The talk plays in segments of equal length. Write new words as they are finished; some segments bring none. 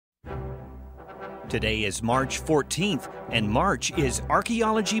Today is March 14th, and March is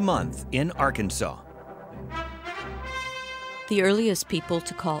Archeology Month in Arkansas. The earliest people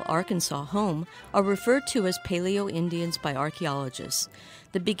to call Arkansas home are referred to as Paleo-Indians by archaeologists.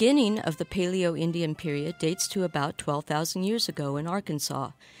 The beginning of the Paleo-Indian period dates to about 12,000 years ago in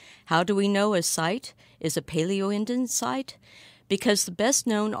Arkansas. How do we know a site is a Paleo-Indian site? Because the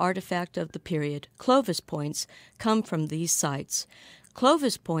best-known artifact of the period, Clovis points, come from these sites.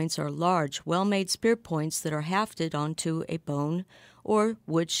 Clovis points are large, well-made spear points that are hafted onto a bone or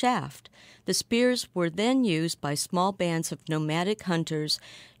wood shaft. The spears were then used by small bands of nomadic hunters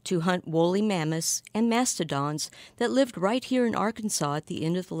to hunt woolly mammoths and mastodons that lived right here in Arkansas at the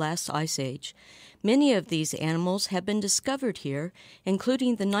end of the last ice age. Many of these animals have been discovered here,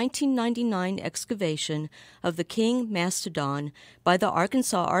 including the 1999 excavation of the king mastodon by the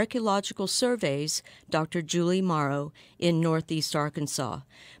Arkansas Archaeological Survey's Dr. Julie Morrow in northeast Arkansas.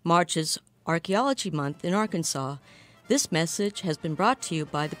 March is Archaeology Month in Arkansas. This message has been brought to you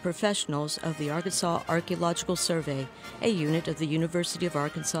by the professionals of the Arkansas Archaeological Survey, a unit of the University of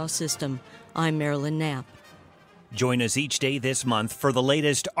Arkansas system. I'm Marilyn Knapp. Join us each day this month for the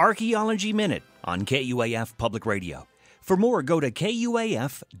latest Archeology Minute on KUAF Public Radio. For more, go to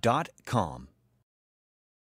KUAF.com.